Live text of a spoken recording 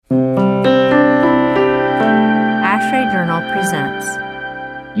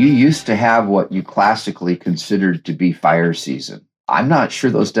You used to have what you classically considered to be fire season. I'm not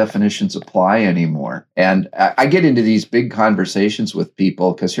sure those definitions apply anymore. And I get into these big conversations with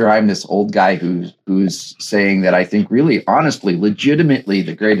people because here I'm this old guy who's saying that I think really, honestly, legitimately,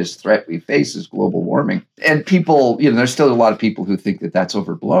 the greatest threat we face is global warming. And people, there's still a lot of people who think that that's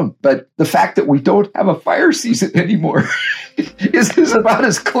overblown. But the fact that we don't have a fire season anymore is about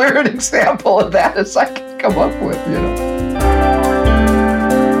as clear an example of that as I can come up with.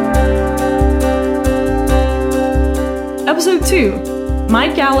 Episode 2,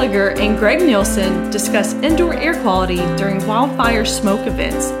 Mike Gallagher and Greg Nielsen discuss indoor air quality during wildfire smoke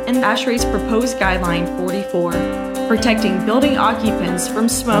events and ASHRAE's proposed Guideline 44, protecting building occupants from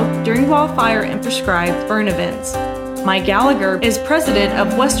smoke during wildfire and prescribed burn events. Mike Gallagher is president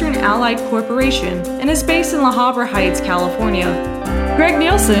of Western Allied Corporation and is based in La Habra Heights, California. Greg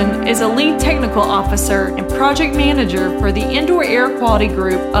Nielsen is a lead technical officer and project manager for the Indoor Air Quality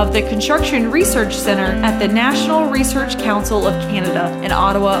Group of the Construction Research Center at the National Research Council of Canada in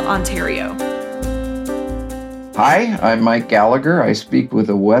Ottawa, Ontario. Hi, I'm Mike Gallagher. I speak with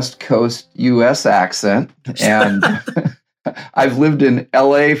a West Coast U.S. accent, and I've lived in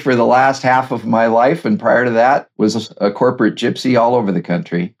LA for the last half of my life, and prior to that was a corporate gypsy all over the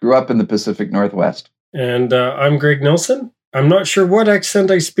country. Grew up in the Pacific Northwest. And I'm Greg Nielsen. I'm not sure what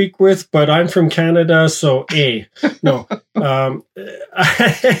accent I speak with, but I'm from Canada, so No.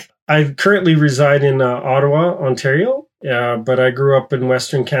 I currently reside in Ottawa, Ontario, but I grew up in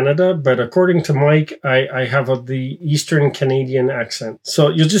Western Canada. But according to Mike, I have the Eastern Canadian accent. So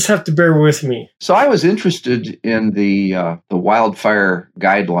you'll just have to bear with me. So I was interested in the wildfire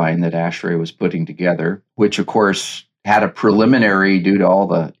guideline that ASHRAE was putting together, which, of course, had a preliminary due to all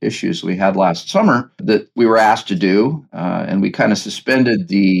the issues we had last summer that we were asked to do. And we kind of suspended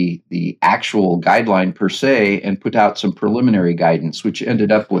the actual guideline per se and put out some preliminary guidance, which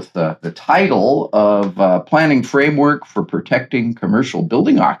ended up with the title of Planning Framework for Protecting Commercial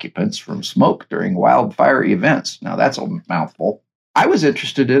Building Occupants from Smoke During Wildfire Events. Now, that's a mouthful. I was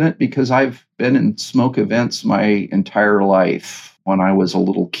interested in it because I've been in smoke events my entire life. When I was a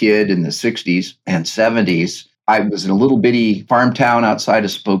little kid in the 60s and 70s, I was in a little bitty farm town outside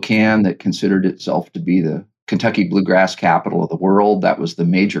of Spokane that considered itself to be the Kentucky bluegrass capital of the world. That was the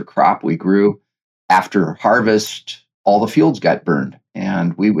major crop we grew. After harvest, all the fields got burned.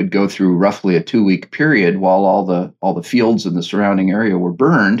 And we would go through roughly a 2-week period while all the fields in the surrounding area were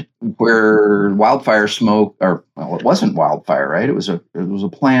burned, where wildfire smoke, it wasn't wildfire, right? It was a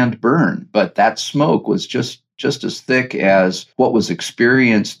planned burn, but that smoke was just as thick as what was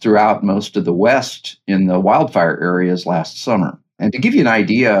experienced throughout most of the West in the wildfire areas last summer. And to give you an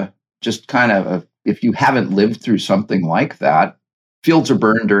idea, just kind of if you haven't lived through something like that, fields are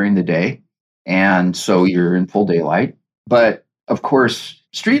burned during the day, and so you're in full daylight. But of course,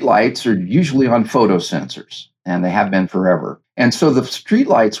 street lights are usually on photosensors, and they have been forever. And so the street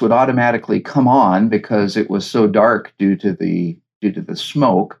lights would automatically come on because it was so dark due to the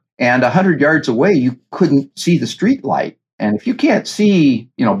smoke. And 100 yards away, you couldn't see the street light. And if you can't see,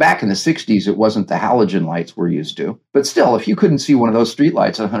 back in the 60s, it wasn't the halogen lights we're used to. But still, if you couldn't see one of those street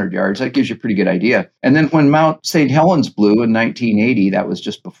lights at 100 yards, that gives you a pretty good idea. And then when Mount St. Helens blew in 1980, that was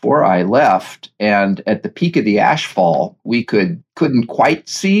just before I left. And at the peak of the ashfall, we couldn't quite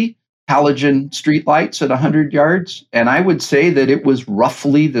see halogen street lights at 100 yards. And I would say that it was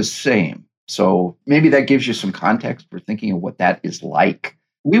roughly the same. So maybe that gives you some context for thinking of what that is like.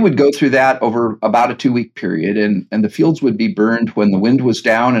 We would go through that over about a 2-week period, and the fields would be burned when the wind was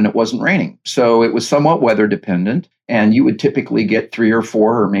down and it wasn't raining. So it was somewhat weather dependent, and you would typically get 3 or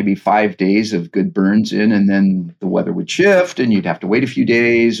 4 or maybe 5 days of good burns in, and then the weather would shift and you'd have to wait a few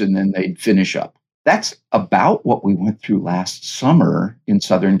days and then they'd finish up. That's about what we went through last summer in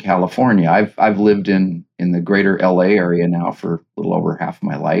Southern California. I've lived in the greater LA area now for a little over half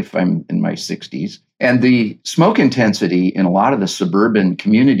my life. I'm in my 60s. And the smoke intensity in a lot of the suburban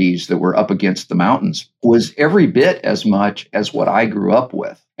communities that were up against the mountains was every bit as much as what I grew up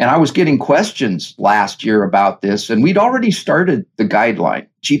with. And I was getting questions last year about this, and we'd already started the guideline.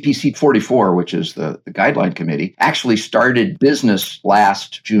 GPC 44, which is the guideline committee, actually started business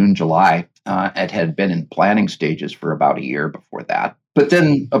last June, July. It had been in planning stages for about a year before that. But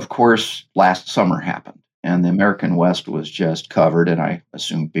then, of course, last summer happened. And the American West was just covered, and I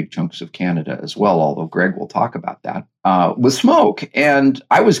assume big chunks of Canada as well, although Greg will talk about that, with smoke. And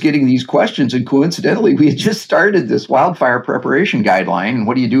I was getting these questions, and coincidentally, we had just started this wildfire preparation guideline, and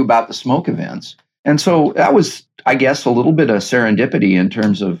what do you do about the smoke events? And so that was, I guess, a little bit of serendipity in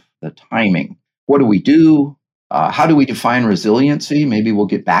terms of the timing. What do we do? How do we define resiliency? Maybe we'll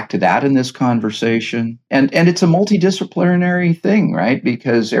get back to that in this conversation. And it's a multidisciplinary thing, right?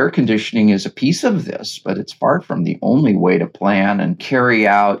 Because air conditioning is a piece of this, but it's far from the only way to plan and carry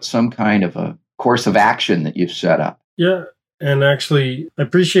out some kind of a course of action that you've set up. Yeah. And actually, I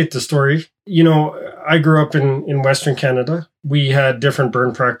appreciate the story. I grew up in Western Canada. We had different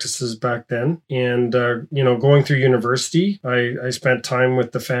burn practices back then. And, going through university, I spent time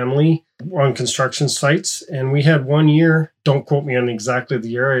with the family on construction sites. And we had 1 year, don't quote me on exactly the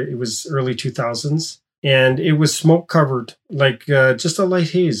year, it was early 2000s. And it was smoke covered, like just a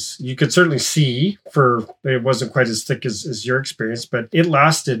light haze. You could certainly see it wasn't quite as thick as your experience, but it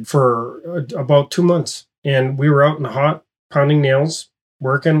lasted for about 2 months. And we were out in the hot, pounding nails,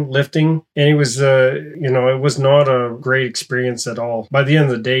 working, lifting, and it was, it was not a great experience at all. By the end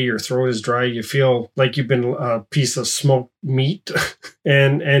of the day, your throat is dry. You feel like you've been a piece of smoked meat,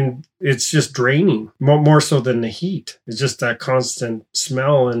 and it's just draining, more so than the heat. It's just that constant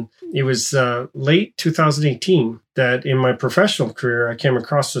smell. And it was late 2018 that in my professional career, I came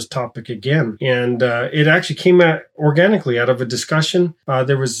across this topic again. And it actually came organically out of a discussion.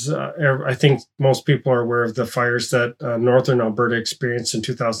 There was, I think most people are aware of the fires that Northern Alberta experienced in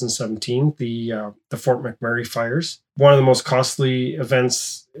 2017, the Fort McMurray fires. One of the most costly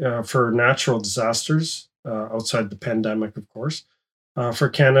events for natural disasters, outside the pandemic, of course, for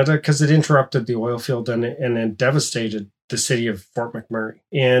Canada, because it interrupted the oil field and it devastated the city of Fort McMurray.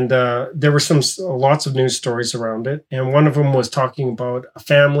 And there were lots of news stories around it. And one of them was talking about a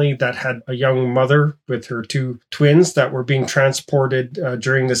family that had a young mother with her 2 twins that were being transported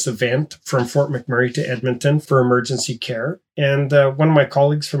during this event from Fort McMurray to Edmonton for emergency care. And one of my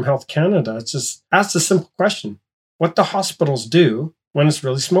colleagues from Health Canada just asked a simple question: what do hospitals do when it's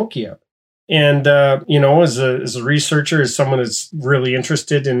really smoky out? And, as a researcher, as someone that's really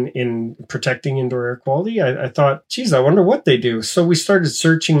interested in protecting indoor air quality, I thought, geez, I wonder what they do. So we started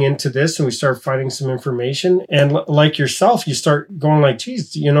searching into this and we started finding some information. And like yourself, you start going like,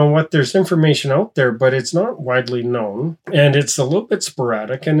 geez, you know what? There's information out there, but it's not widely known. And it's a little bit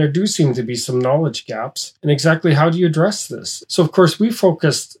sporadic. And there do seem to be some knowledge gaps. And exactly how do you address this? So, of course, we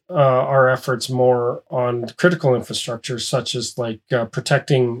focused our efforts more on critical infrastructure, such as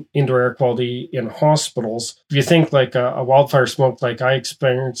protecting indoor air quality in hospitals. If you think like a wildfire smoke like I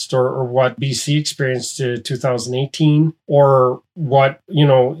experienced or what BC experienced in 2018, or what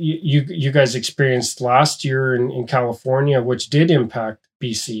you guys experienced last year in California, which did impact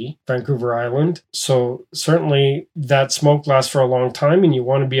BC, Vancouver Island. So certainly that smoke lasts for a long time, and you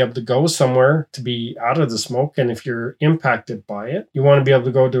want to be able to go somewhere to be out of the smoke. And if you're impacted by it, you want to be able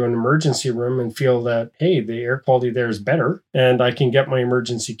to go to an emergency room and feel that, hey, the air quality there is better and I can get my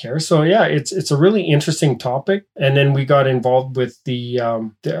emergency care. So yeah, it's a really interesting topic. And then we got involved with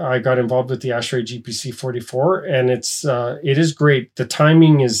I got involved with the ASHRAE GPC 44, and it is great. The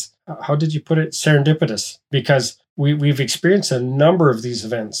timing is, how did you put it? Serendipitous, because we've experienced a number of these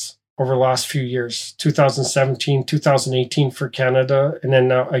events over the last few years, 2017, 2018 for Canada, and then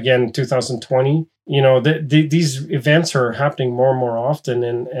now again, 2020. These events are happening more and more often,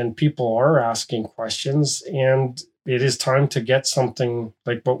 and people are asking questions, and it is time to get something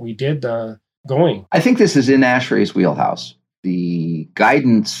like what we did going. I think this is in ASHRAE's wheelhouse. The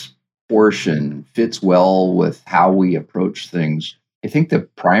guidance portion fits well with how we approach things. I think the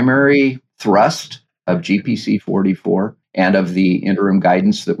primary thrust of GPC 44 and of the interim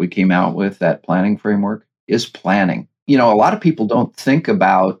guidance that we came out with, that planning framework, is planning. A lot of people don't think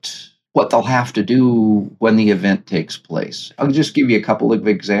about what they'll have to do when the event takes place. I'll just give you a couple of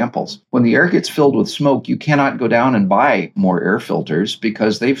examples. When the air gets filled with smoke, you cannot go down and buy more air filters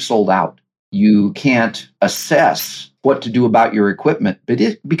because they've sold out. You can't assess what to do about your equipment,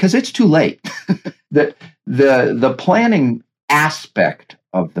 because it's too late. The planning aspect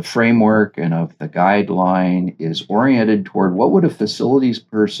of the framework and of the guideline is oriented toward what would a facilities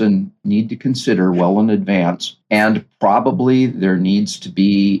person need to consider well in advance. And probably there needs to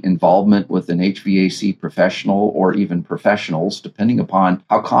be involvement with an HVAC professional or even professionals, depending upon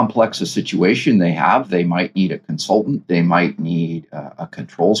how complex a situation they have. They might need a consultant. They might need a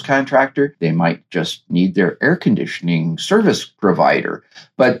controls contractor. They might just need their air conditioning service provider.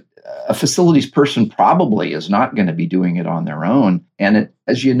 But a facilities person probably is not going to be doing it on their own. And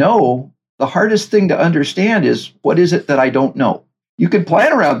as you know, the hardest thing to understand is, what is it that I don't know? You can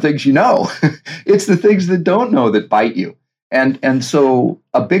plan around things you know. It's the things that don't know that bite you. And so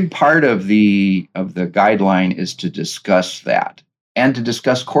a big part of the guideline is to discuss that, and to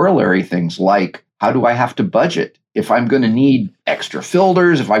discuss corollary things like, how do I have to budget if I'm going to need extra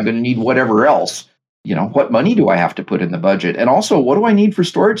filters, if I'm going to need whatever else? What money do I have to put in the budget? And also, what do I need for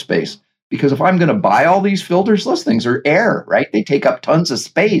storage space? Because if I'm going to buy all these filters, those things are air, right? They take up tons of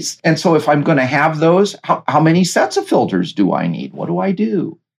space. And so if I'm going to have those, how many sets of filters do I need? What do I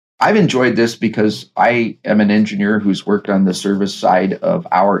do? I've enjoyed this because I am an engineer who's worked on the service side of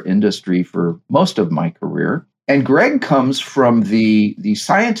our industry for most of my career. And Greg comes from the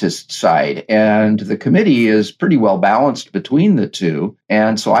scientist side, and the committee is pretty well balanced between the two.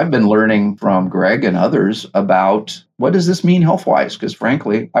 And so I've been learning from Greg and others about what does this mean health-wise? Because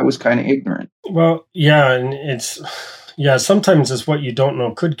frankly, I was kind of ignorant. Well, yeah, and sometimes it's what you don't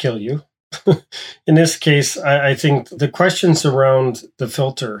know could kill you. In this case, I think the questions around the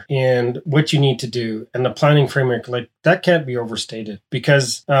filter and what you need to do and the planning framework, like that can't be overstated,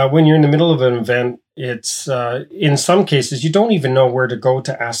 because when you're in the middle of an event, it's in some cases, you don't even know where to go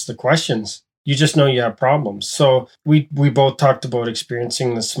to ask the questions. You just know you have problems. So we both talked about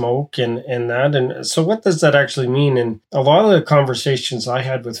experiencing the smoke and that. And so what does that actually mean? And a lot of the conversations I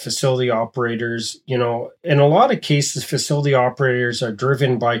had with facility operators, in a lot of cases, facility operators are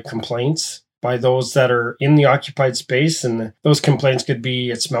driven by complaints by those that are in the occupied space. And those complaints could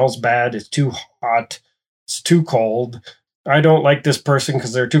be, it smells bad, it's too hot, it's too cold, I don't like this person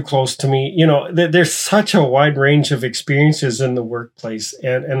because they're too close to me. There's such a wide range of experiences in the workplace.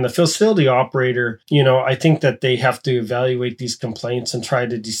 And the facility operator, I think that they have to evaluate these complaints and try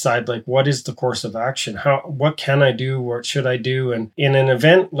to decide, like, what is the course of action? What can I do? What should I do? And in an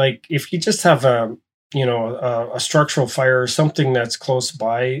event, like if you just have a structural fire or something that's close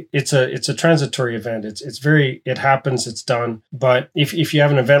by, it's a transitory event. It happens, it's done. But if you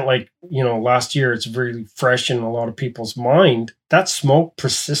have an event like, last year, it's very fresh in a lot of people's mind, that smoke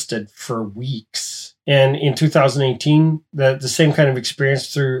persisted for weeks. And in 2018, the same kind of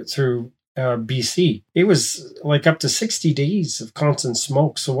experience through BC, it was like up to 60 days of constant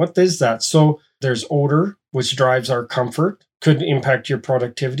smoke. So what is that? So there's odor, which drives our comfort, could impact your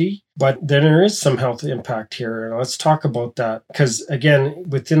productivity, but then there is some health impact here. And let's talk about that. Because again,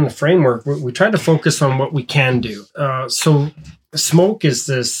 within the framework, we try to focus on what we can do. So smoke is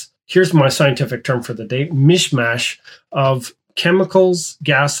this, here's my scientific term for the day, mishmash of chemicals,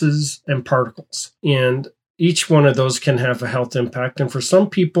 gases, and particles. And each one of those can have a health impact. And for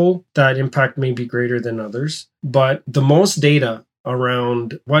some people, that impact may be greater than others. But the most data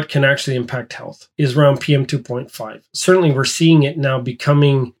around what can actually impact health is around PM 2.5. Certainly, we're seeing it now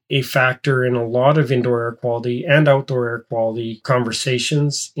becoming a factor in a lot of indoor air quality and outdoor air quality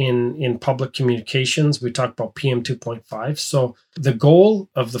conversations in public communications. We talk about PM 2.5. So the goal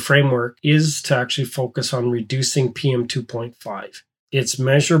of the framework is to actually focus on reducing PM 2.5. It's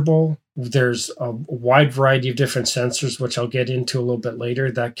measurable. There's a wide variety of different sensors, which I'll get into a little bit later,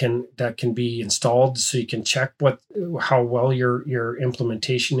 that can be installed so you can check how well your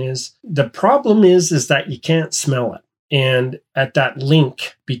implementation is. The problem is that you can't smell it. And at that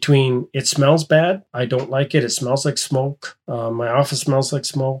link between it smells bad, I don't like it, it smells like smoke, my office smells like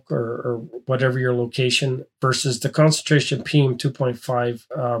smoke, or whatever your location, versus the concentration PM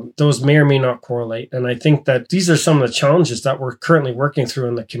 2.5, those may or may not correlate. And I think that these are some of the challenges that we're currently working through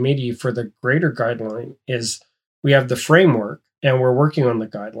in the committee for the greater guideline. Is we have the framework, and we're working on the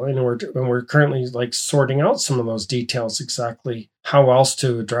guideline, and we're currently like sorting out some of those details, exactly how else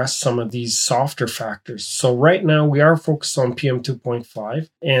to address some of these softer factors. So right now we are focused on PM 2.5,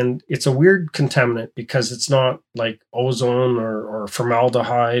 and it's a weird contaminant because it's not like ozone or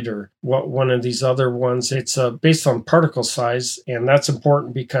formaldehyde or one of these other ones. It's based on particle size, and that's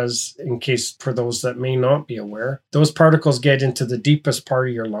important because, in case for those that may not be aware, those particles get into the deepest part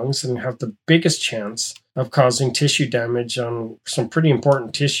of your lungs and have the biggest chance of causing tissue damage on some pretty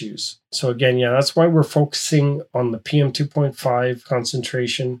important tissues. So again, that's why we're focusing on the PM 2.5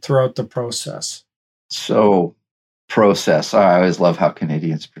 concentration throughout the process. So, process. I always love how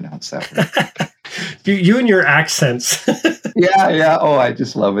Canadians pronounce that word. You and your accents. Yeah. Oh, I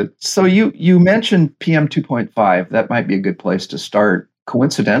just love it. So you mentioned PM 2.5. That might be a good place to start.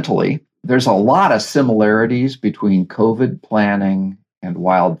 Coincidentally, there's a lot of similarities between COVID planning and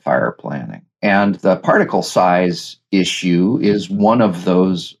wildfire planning. And the particle size issue is one of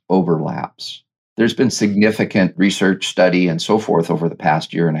those overlaps. There's been significant research study and so forth over the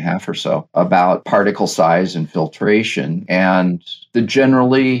past year and a half or so about particle size and filtration. And the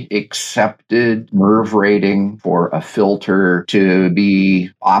generally accepted MERV rating for a filter to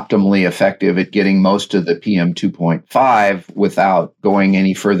be optimally effective at getting most of the PM 2.5 without going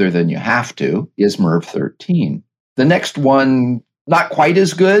any further than you have to is MERV 13. The next one, not quite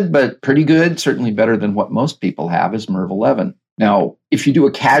as good, but pretty good, certainly better than what most people have, is MERV 11. Now, if you do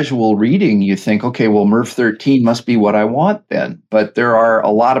a casual reading, you think, okay, well, MERV 13 must be what I want then. But there are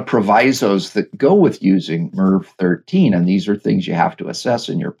a lot of provisos that go with using MERV 13, and these are things you have to assess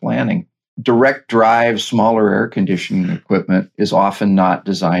in your planning. direct drive, smaller air conditioning equipment is often not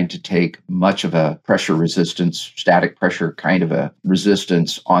designed to take much of a pressure resistance, static pressure kind of a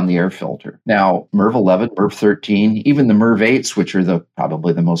resistance on the air filter. Now, MERV 11, MERV 13, even the MERV 8s, which are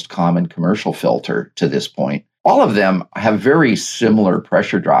probably the most common commercial filter to this point, all of them have very similar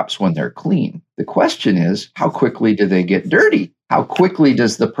pressure drops when they're clean. The question is, how quickly do they get dirty? How quickly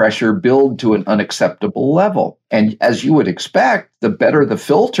does the pressure build to an unacceptable level? And as you would expect, the better the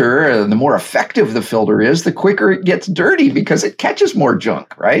filter and the more effective the filter is, the quicker it gets dirty because it catches more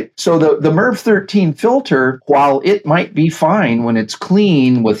junk, right? So the MERV 13 filter, while it might be fine when it's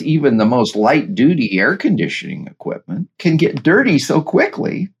clean with even the most light-duty air conditioning equipment, can get dirty so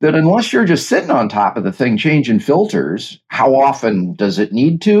quickly that unless you're just sitting on top of the thing changing filters, how often does it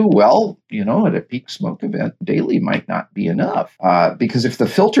need to? Well, at a peak smoke event, daily might not be enough. Because if the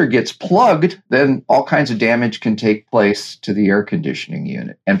filter gets plugged, then all kinds of damage can take place to the air conditioning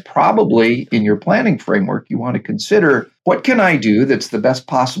unit. And probably in your planning framework, you want to consider, what can I do that's the best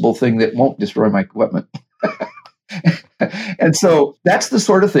possible thing that won't destroy my equipment? And so that's the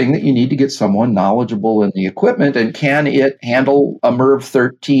sort of thing that you need to get someone knowledgeable in the equipment. And can it handle a MERV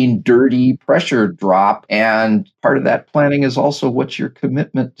 13 dirty pressure drop? And part of that planning is also, what's your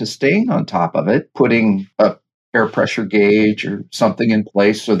commitment to staying on top of it, putting a air pressure gauge or something in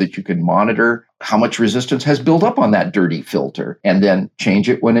place so that you can monitor how much resistance has built up on that dirty filter and then change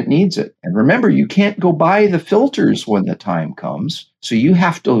it when it needs it. And remember, you can't go buy the filters when the time comes. So you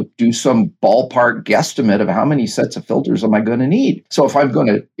have to do some ballpark guesstimate of how many sets of filters am I going to need. So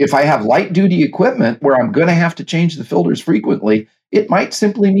if I have light duty equipment where I'm going to have to change the filters frequently, it might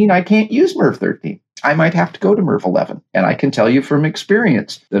simply mean I can't use MERV 13. I might have to go to MERV 11. And I can tell you from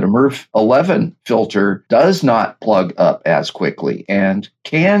experience that a MERV 11 filter does not plug up as quickly and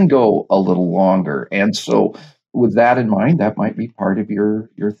can go a little longer. And so with that in mind, that might be part of your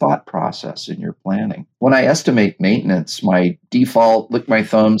thought process in your planning. When I estimate maintenance, my default lick my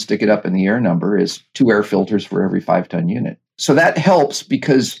thumb, stick it up in the air number is 2 air filters for every 5-ton unit. So that helps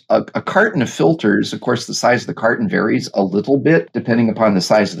because a carton of filters, of course, the size of the carton varies a little bit depending upon the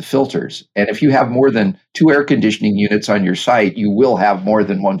size of the filters. And if you have more than 2 air conditioning units on your site, you will have more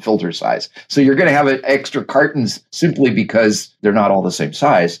than 1 filter size. So you're going to have extra cartons simply because they're not all the same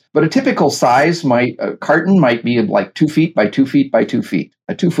size. But a typical size, a carton might be like 2 feet by 2 feet by 2 feet,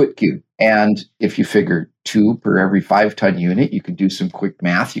 a 2-foot cube. And if you figure 2 per every 5-ton unit, you can do some quick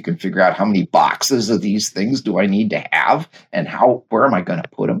math. You can figure out how many boxes of these things do I need to have and where am I going to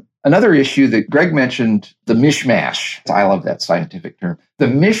put them? Another issue that Greg mentioned, the mishmash. I love that scientific term. The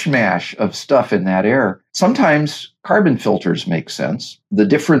mishmash of stuff in that air. Sometimes carbon filters make sense. The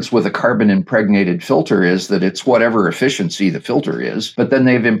difference with a carbon impregnated filter is that it's whatever efficiency the filter is, but then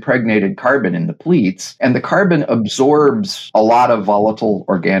they've impregnated carbon in the pleats, and the carbon absorbs a lot of volatile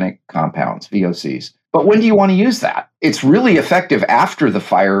organic compounds, VOCs. But when do you want to use that? It's really effective after the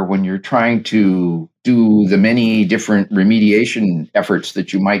fire when you're trying to do the many different remediation efforts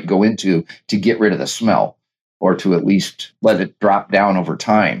that you might go into to get rid of the smell or to at least let it drop down over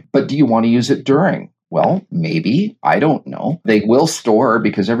time. But do you want to use it during? Well, maybe. I don't know. They will store,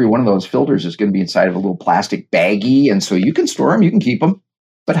 because every one of those filters is going to be inside of a little plastic baggie. And so you can store them, you can keep them.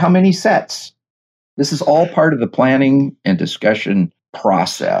 But how many sets? This is all part of the planning and discussion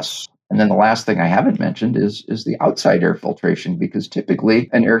process. And then the last thing I haven't mentioned is the outside air filtration, because typically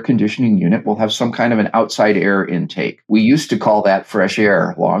an air conditioning unit will have some kind of an outside air intake. We used to call that fresh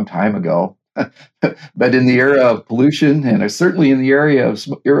air a long time ago. But in the era of pollution, and certainly in the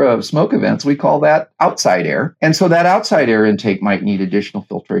era of smoke events, we call that outside air. And so that outside air intake might need additional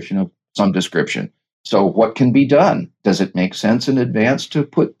filtration of some description. So what can be done? Does it make sense in advance to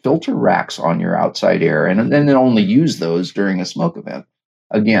put filter racks on your outside air and then only use those during a smoke event?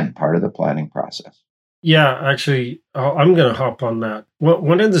 Again, part of the planning process. Yeah, actually, I'm going to hop on that.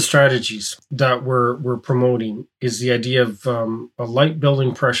 One of the strategies that we're promoting is the idea of a light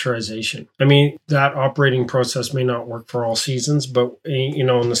building pressurization. I mean, that operating process may not work for all seasons, but in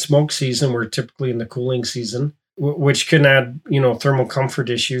the smoke season, we're typically in the cooling season, which can add thermal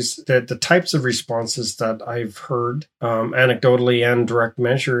comfort issues. That the types of responses that I've heard anecdotally and direct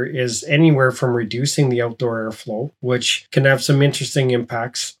measure is anywhere from reducing the outdoor airflow, which can have some interesting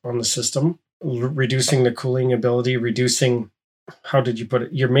impacts on the system, reducing the cooling ability, reducing, how did you put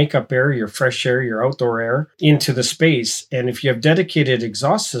it, your makeup air, your fresh air, your outdoor air into the space. And if you have dedicated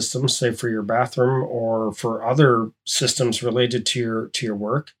exhaust systems, say for your bathroom or for other systems related to your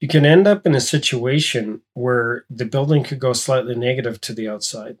work, you can end up in a situation where the building could go slightly negative to the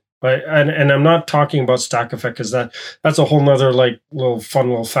outside. But and I'm not talking about stack effect, because that's a whole nother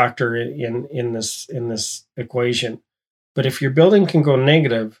little factor in this equation. But if your building can go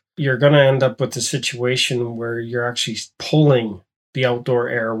negative, you're going to end up with a situation where you're actually pulling the outdoor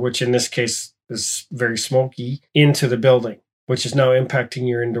air, which in this case is very smoky, into the building, which is now impacting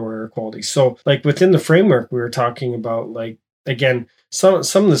your indoor air quality. So like within the framework we were talking about, like, again, some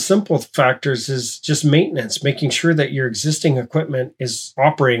of the simple factors is just maintenance, making sure that your existing equipment is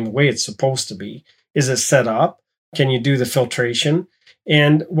operating the way it's supposed to be. Is it set up? Can you do the filtration?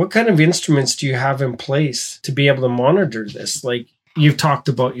 And what kind of instruments do you have in place to be able to monitor this? Like you've talked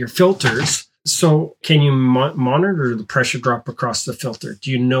about your filters. So can you monitor the pressure drop across the filter?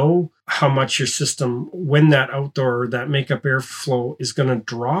 Do you know how much your system, when that outdoor, that makeup airflow is going to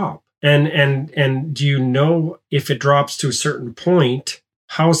drop? And do you know if it drops to a certain point,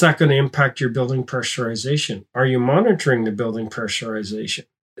 how is that going to impact your building pressurization? Are you monitoring the building pressurization?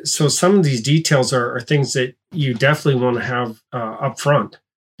 So some of these details are things that you definitely want to have up front.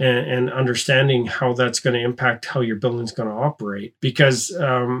 And understanding how that's going to impact how your building's going to operate. Because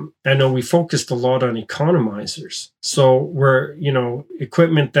I know we focused a lot on economizers. So we're,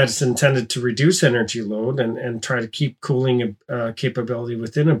 equipment that's intended to reduce energy load and try to keep cooling capability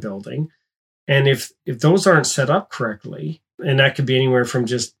within a building. And if those aren't set up correctly, and that could be anywhere from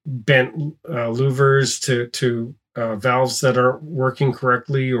just bent louvers to valves that aren't working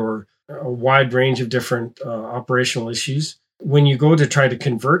correctly, or a wide range of different operational issues. When you go to try to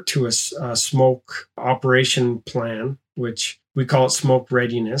convert to a smoke operation plan, which we call it smoke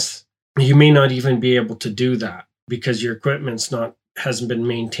readiness, you may not even be able to do that because your equipment's hasn't been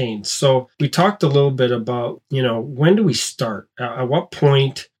maintained. So we talked a little bit about, when do we start? At what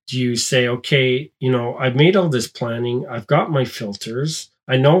point do you say, okay, I've made all this planning, I've got my filters,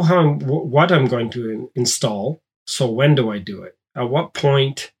 I know what I'm going to install. So when do I do it? At what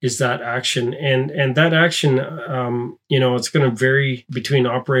point is that action? And that action, it's going to vary between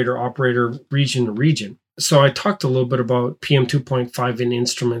operator, region to region. So I talked a little bit about PM 2.5 in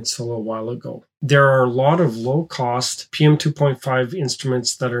instruments a little while ago. There are a lot of low-cost PM 2.5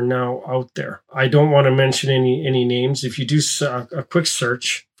 instruments that are now out there. I don't want to mention any names. If you do a quick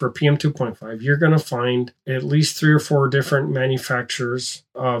search for PM 2.5, you're going to find at least 3 or 4 different manufacturers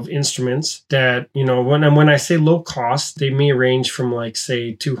of instruments that, when I say low cost, they may range from like,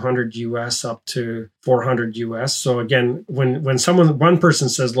 say, $200 US up to $400 US. So again, when one person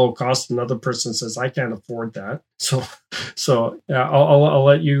says low cost, another person says, I can't afford that. So I'll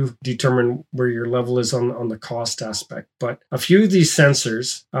let you determine where your level is on the cost aspect. But a few of these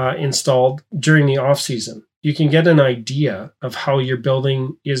sensors installed during the off season, you can get an idea of how your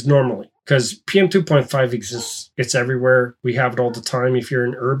building is normally. Because PM 2.5 exists, it's everywhere. We have it all the time. If you're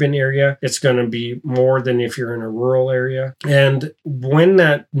in an urban area, it's going to be more than if you're in a rural area. And when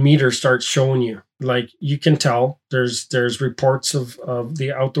that meter starts showing you, like you can tell, there's reports of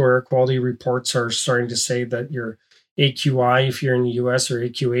the outdoor air quality reports are starting to say that your AQI, if you're in the US, or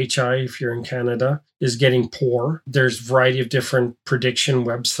AQHI, if you're in Canada, is getting poor. There's a variety of different prediction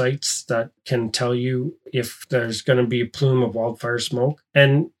websites that can tell you if there's going to be a plume of wildfire smoke.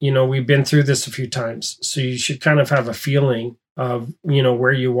 And, we've been through this a few times. So you should kind of have a feeling of,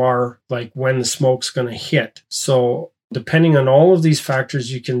 where you are, like when the smoke's going to hit. So depending on all of these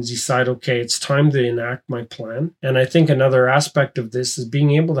factors, you can decide, okay, it's time to enact my plan. And I think another aspect of this is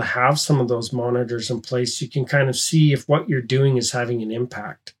being able to have some of those monitors in place. You can kind of see if what you're doing is having an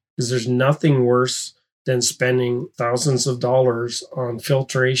impact. Because there's nothing worse than spending thousands of dollars on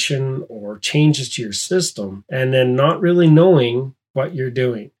filtration or changes to your system and then not really knowing what you're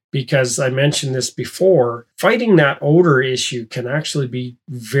doing. Because I mentioned this before, fighting that odor issue can actually be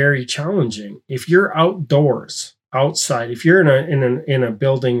very challenging. If you're outdoors, outside, if you're in a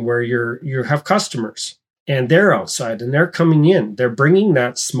building where you have customers and they're outside and they're coming in, they're bringing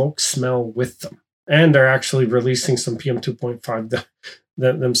that smoke smell with them, and they're actually releasing some PM 2.5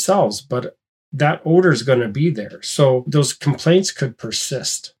 themselves, but that odor is going to be there. So those complaints could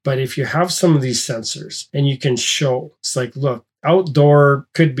persist. But if you have some of these sensors and you can show, it's like, look, outdoor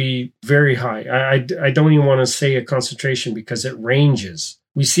could be very high. I don't even want to say a concentration because it ranges.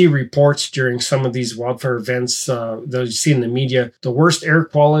 We see reports during some of these wildfire events that you see in the media, the worst air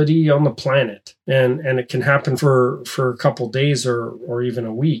quality on the planet. And it can happen for a couple of days or even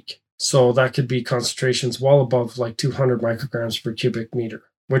a week. So that could be concentrations well above like 200 micrograms per cubic meter,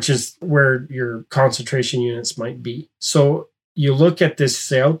 which is where your concentration units might be. So you look at this,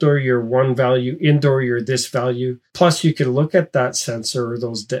 say outdoor, you're one value, indoor, you're this value. Plus you can look at that sensor or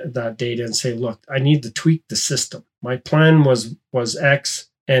that data and say, look, I need to tweak the system. My plan was X,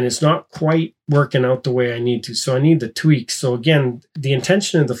 and it's not quite working out the way I need to. So I need the tweak. So again, the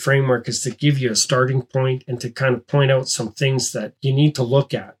intention of the framework is to give you a starting point and to kind of point out some things that you need to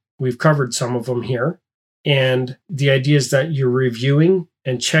look at. We've covered some of them here. And the idea is that you're reviewing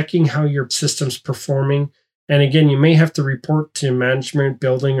and checking how your system's performing. And again, you may have to report to management,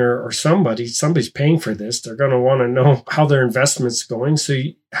 building, or somebody's paying for this. They're going to want to know how their investment's going. So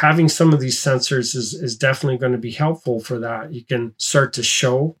having some of these sensors is definitely going to be helpful for that. You can start to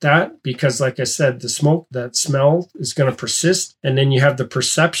show that because, like I said, the smoke, that smell is going to persist. And then you have the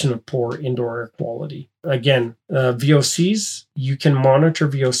perception of poor indoor air quality. Again, VOCs, you can monitor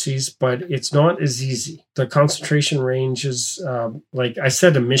VOCs, but it's not as easy. The concentration range is, like I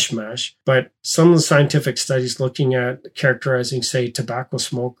said, a mishmash, but some of the scientific studies looking at characterizing, say, tobacco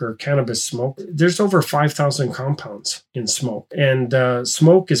smoke or cannabis smoke, there's over 5,000 compounds in smoke. And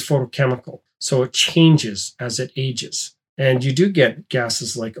smoke is photochemical, so it changes as it ages. And you do get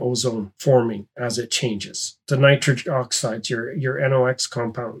gases like ozone forming as it changes. The nitrogen oxides, your NOx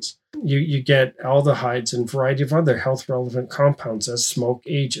compounds. You get aldehydes and a variety of other health-relevant compounds as smoke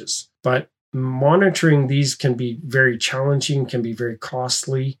ages. But monitoring these can be very challenging, can be very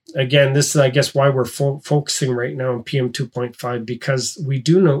costly. Again, this is, I guess, why we're focusing right now on PM 2.5, because we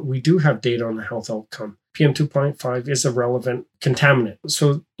do have data on the health outcome. PM 2.5 is a relevant contaminant.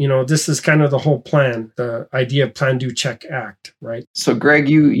 So, this is kind of the whole plan, the idea of plan, do, check, act, right? So, Greg,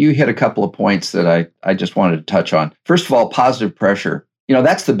 you hit a couple of points that I just wanted to touch on. First of all, positive pressure.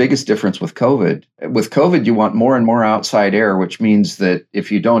 That's the biggest difference with COVID. With COVID, you want more and more outside air, which means that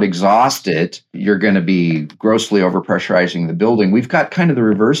if you don't exhaust it, you're going to be grossly overpressurizing the building. We've got kind of the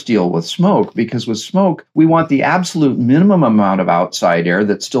reverse deal with smoke, because with smoke, we want the absolute minimum amount of outside air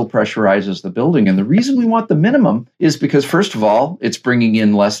that still pressurizes the building. And the reason we want the minimum is because, first of all, it's bringing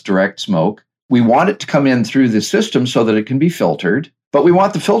in less direct smoke. We want it to come in through the system so that it can be filtered. But we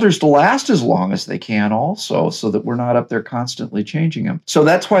want the filters to last as long as they can also, so that we're not up there constantly changing them. So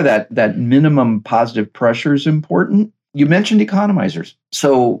that's why that minimum positive pressure is important. You mentioned economizers.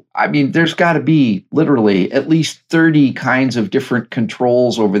 So, there's got to be literally at least 30 kinds of different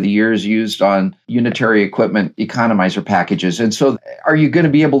controls over the years used on unitary equipment economizer packages. And so are you going to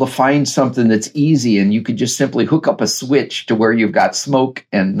be able to find something that's easy and you could just simply hook up a switch to where you've got smoke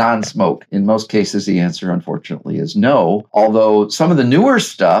and non-smoke? In most cases, the answer, unfortunately, is no. Although some of the newer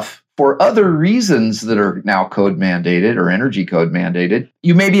stuff, for other reasons that are now code mandated or energy code mandated,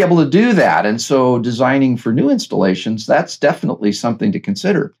 you may be able to do that. And so designing for new installations, that's definitely something to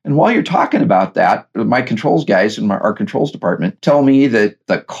consider. And while you're talking about that, my controls guys in our controls department tell me that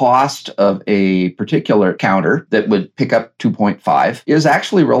the cost of a particular counter that would pick up 2.5 is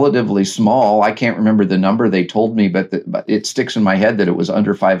actually relatively small. I can't remember the number they told me, but it sticks in my head that it was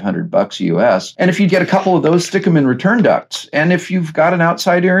under $500 US. And if you get a couple of those, stick them in return ducts. And if you've got an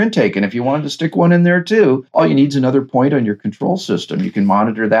outside air intake, and if you wanted to stick one in there too, all you need is another point on your control system. You can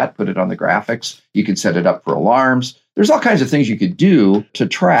monitor that, put it on the graphics. You can set it up for alarms. There's all kinds of things you could do to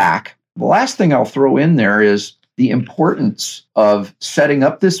track. The last thing I'll throw in there is the importance of setting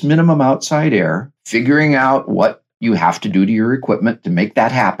up this minimum outside air, figuring out what you have to do to your equipment to make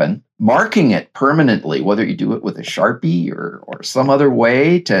that happen, marking it permanently, whether you do it with a Sharpie or some other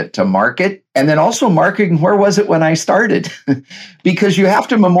way to mark it, and then also marking where was it when I started, because you have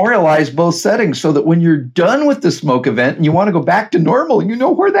to memorialize both settings so that when you're done with the smoke event and you want to go back to normal, you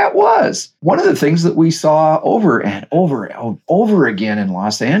know where that was. One of the things that we saw over and over again in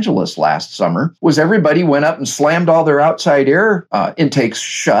Los Angeles last summer was everybody went up and slammed all their outside air intakes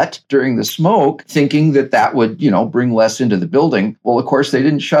shut during the smoke, thinking that would, bring less into the building. Well, of course, they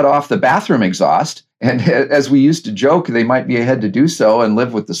didn't shut off the bathroom exhaust. And as we used to joke, they might be ahead to do so and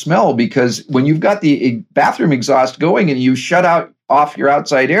live with the smell, because when you've got the bathroom exhaust going and you shut off your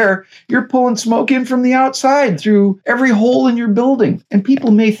outside air, you're pulling smoke in from the outside through every hole in your building. And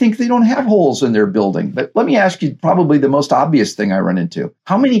people may think they don't have holes in their building. But let me ask you probably the most obvious thing I run into.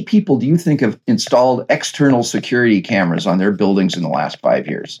 How many people do you think have installed external security cameras on their buildings in the last 5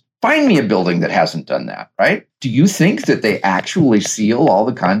 years? Find me a building that hasn't done that, right? Do you think that they actually seal all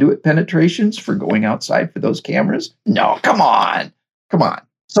the conduit penetrations for going outside for those cameras? No, come on.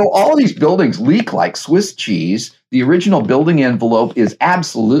 So all of these buildings leak like Swiss cheese. The original building envelope is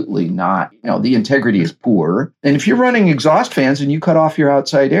absolutely not, the integrity is poor. And if you're running exhaust fans and you cut off your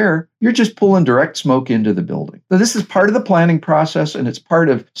outside air, you're just pulling direct smoke into the building. So this is part of the planning process, and it's part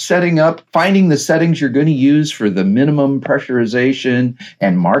of setting up, finding the settings you're going to use for the minimum pressurization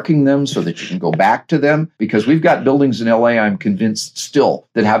and marking them so that you can go back to them. Because we've got buildings in LA, I'm convinced still,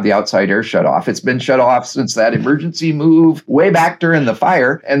 that have the outside air shut off. It's been shut off since that emergency move way back during the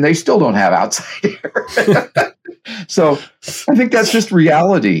fire, and they still don't have outside air. So I think that's just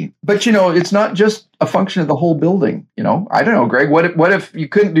reality. But, it's not just a function of the whole building. I don't know, Greg, what if you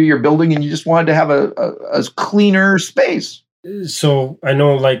couldn't do your building and you just wanted to have a cleaner space? So I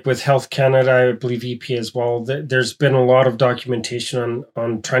know, like with Health Canada, I believe EPA as well, there's been a lot of documentation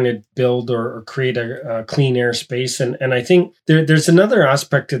on trying to build or create a clean air space. And I think there's another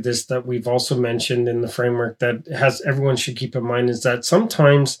aspect of this that we've also mentioned in the framework that everyone should keep in mind, is that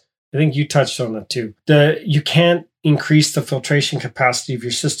sometimes, I think you touched on it too, you can't increase the filtration capacity of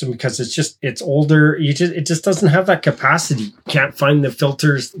your system because it's older. It just doesn't have that capacity. You can't find the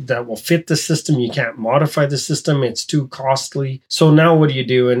filters that will fit the system. You can't modify the system. It's too costly. So now what do you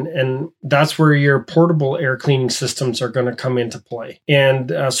do? And that's where your portable air cleaning systems are going to come into play.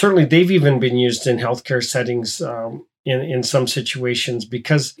 And certainly they've even been used in healthcare settings in some situations,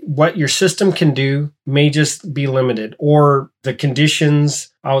 because what your system can do may just be limited, or the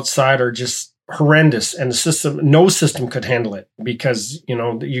conditions outside are just horrendous, and no system could handle it, because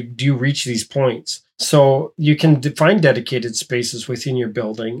you do reach these points. So you can find dedicated spaces within your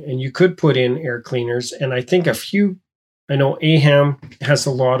building, and you could put in air cleaners. And I think I know AHAM has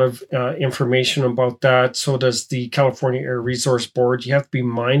a lot of information about that. So does the California Air Resource Board. You have to be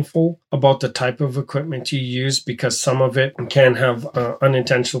mindful about the type of equipment you use, because some of it can have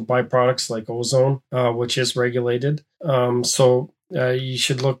unintentional byproducts like ozone, which is regulated. So you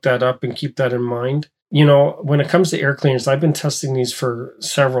should look that up and keep that in mind. When it comes to air cleaners, I've been testing these for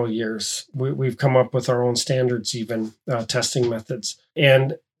several years. We've come up with our own standards, even testing methods.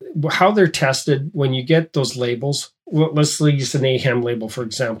 And how they're tested, when you get those labels, let's use an AHAM label, for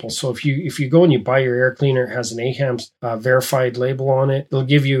example. So if you go and you buy your air cleaner, it has an AHAM verified label on it. It'll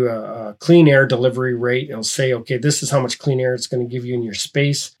give you a clean air delivery rate. It'll say, okay, this is how much clean air it's going to give you in your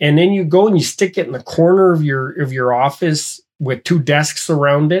space. And then you go and you stick it in the corner of your office with 2 desks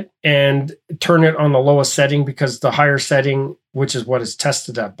around it, and turn it on the lowest setting, because the higher setting, which is what it's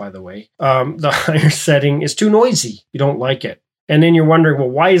tested at, by the way, the higher setting is too noisy. You don't like it. And then you're wondering, well,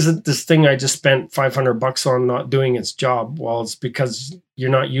 why isn't this thing I just spent $500 on not doing its job? Well, it's because you're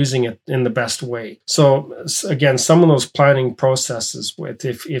not using it in the best way. So again, some of those planning processes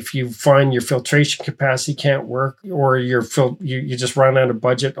if you find your filtration capacity can't work, or you just run out of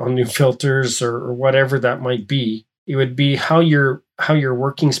budget on new filters or whatever that might be, it would be how your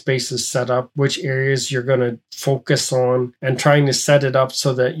working space is set up, which areas you're going to focus on, and trying to set it up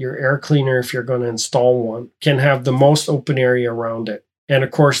so that your air cleaner, if you're going to install one, can have the most open area around it. And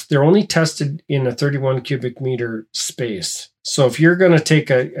of course, they're only tested in a 31 cubic meter space. So if you're going to take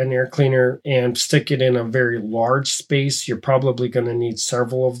an air cleaner and stick it in a very large space, you're probably going to need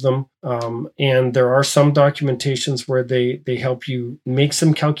several of them. And there are some documentations where they help you make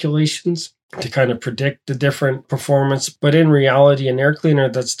some calculations to kind of predict the different performance. But in reality, an air cleaner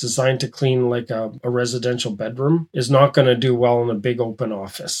that's designed to clean like a residential bedroom is not going to do well in a big open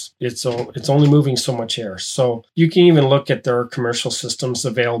office. It's only moving so much air. So you can even look at, there are commercial systems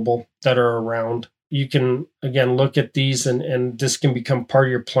available that are around. You can, again, look at these, and this can become part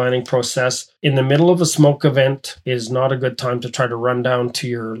of your planning process. In the middle of a smoke event is not a good time to try to run down to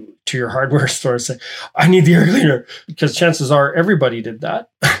your hardware store and say, I need the air cleaner, because chances are everybody did that.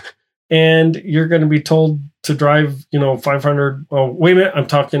 And you're going to be told to drive, 500, oh, wait a minute, I'm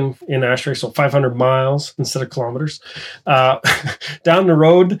talking in ASHRAE, so 500 miles instead of kilometers, down the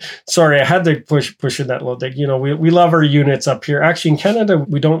road. Sorry, I had to push in that little thing. We love our units up here. Actually, in Canada,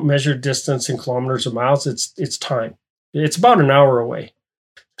 we don't measure distance in kilometers or miles. It's time. It's about an hour away.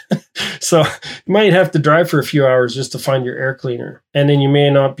 So you might have to drive for a few hours just to find your air cleaner. And then you may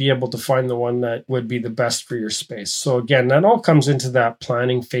not be able to find the one that would be the best for your space. So again, that all comes into that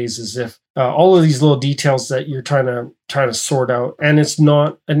planning phase, as if all of these little details that you're trying to sort out. And it's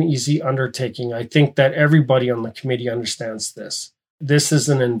not an easy undertaking. I think that everybody on the committee understands this. This is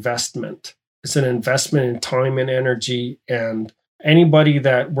an investment. It's an investment in time and energy, and anybody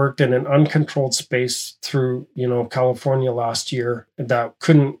that worked in an uncontrolled space through, California last year, that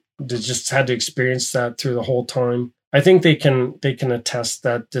they just had to experience that through the whole time. I think they can attest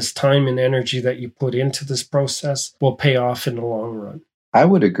that this time and energy that you put into this process will pay off in the long run. I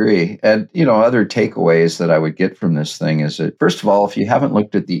would agree. And, other takeaways that I would get from this thing is that, first of all, if you haven't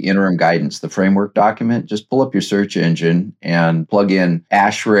looked at the interim guidance, the framework document, just pull up your search engine and plug in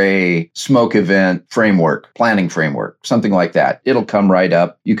ASHRAE smoke event framework, planning framework, something like that. It'll come right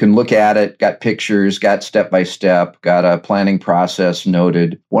up. You can look at it, got pictures, got step-by-step, got a planning process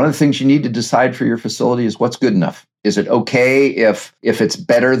noted. One of the things you need to decide for your facility is what's good enough. Is it okay if it's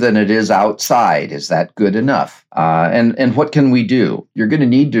better than it is outside? Is that good enough? And what can we do? You're going to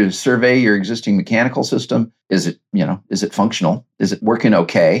need to survey your existing mechanical system. Is it functional? Is it working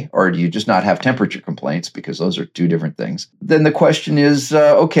okay? Or do you just not have temperature complaints? Because those are two different things. Then the question is,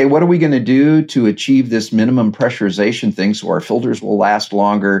 okay, what are we going to do to achieve this minimum pressurization thing so our filters will last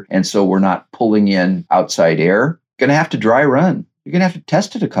longer and so we're not pulling in outside air? going to have to dry run. You're going to have to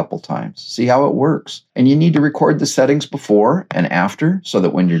test it a couple times, see how it works. And you need to record the settings before and after so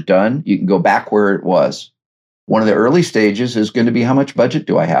that when you're done, you can go back where it was. One of the early stages is going to be, how much budget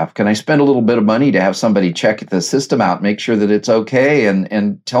do I have? Can I spend a little bit of money to have somebody check the system out, make sure that it's okay,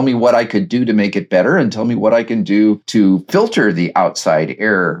 and tell me what I could do to make it better, and tell me what I can do to filter the outside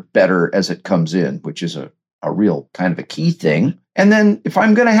air better as it comes in, which is a real kind of a key thing. And then if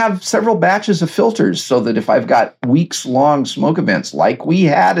I'm going to have several batches of filters so that if I've got weeks-long smoke events like we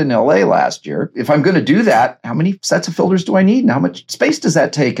had in LA last year, if I'm going to do that, how many sets of filters do I need? And how much space does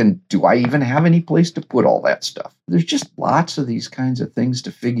that take? And do I even have any place to put all that stuff? There's just lots of these kinds of things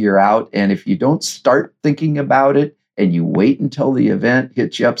to figure out. And if you don't start thinking about it and you wait until the event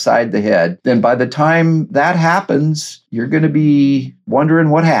hits you upside the head, then by the time that happens, you're going to be wondering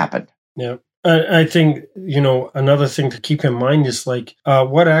what happened. Yeah. I think, another thing to keep in mind is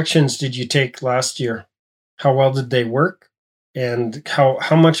what actions did you take last year? How well did they work? And how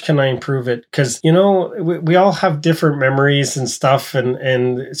much can I improve it? Because, we all have different memories and stuff.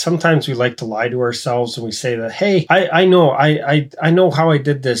 And sometimes we like to lie to ourselves and we say that, hey, I know how I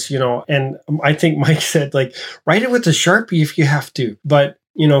did this, and I think Mike said, write it with a Sharpie if you have to. But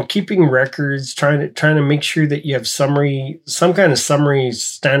keeping records, trying to make sure that you have some kind of summary,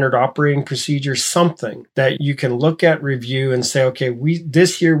 standard operating procedure, something that you can look at, review, and say, okay,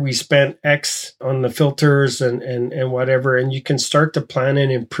 this year we spent X on the filters and whatever, and you can start to plan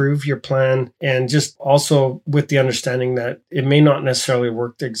and improve your plan, and just also with the understanding that it may not necessarily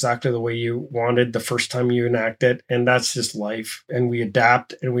work exactly the way you wanted the first time you enact it, and that's just life, and we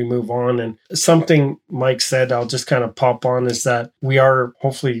adapt and we move on. And something Mike said, I'll just kind of pop on, is that we are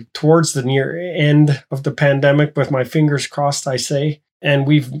hopefully towards the near end of the pandemic, with my fingers crossed, I say. And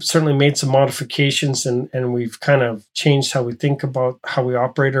we've certainly made some modifications and we've kind of changed how we think about how we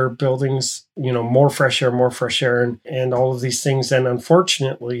operate our buildings, more fresh air and all of these things. And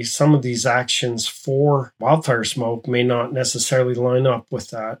unfortunately, some of these actions for wildfire smoke may not necessarily line up with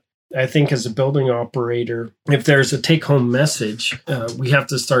that. I think as a building operator, if there's a take-home message, we have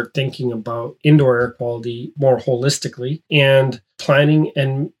to start thinking about indoor air quality more holistically and planning,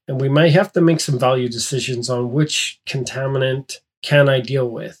 and we might have to make some value decisions on which contaminant can I deal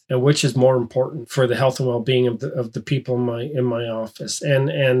with and which is more important for the health and well-being of the people in my office.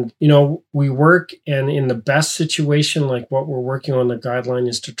 And we work, and in the best situation, like what we're working on, the guideline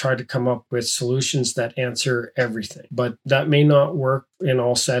is to try to come up with solutions that answer everything. But that may not work in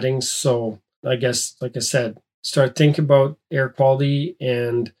all settings. So I guess, like I said, start thinking about air quality.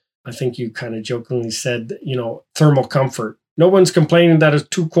 And I think you kind of jokingly said, thermal comfort. No one's complaining that it's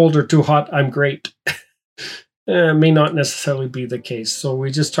too cold or too hot. I'm great. May not necessarily be the case. So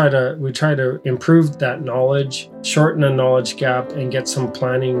we try to improve that knowledge, shorten the knowledge gap, and get some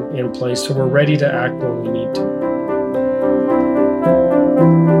planning in place so we're ready to act when we need to.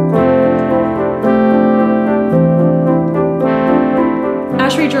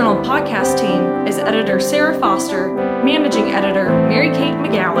 ASHRAE Journal podcast team is editor Sarah Foster, managing editor Mary Kate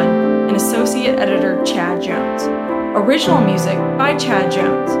McGowan, and associate editor Chad Jones. Original music by Chad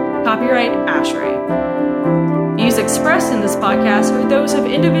Jones. Copyright ASHRAE. Views expressed in this podcast are those of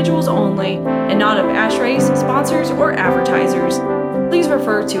individuals only and not of ASHRAE's sponsors or advertisers. Please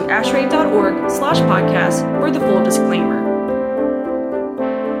refer to ashrae.org/podcast for the full disclaimer.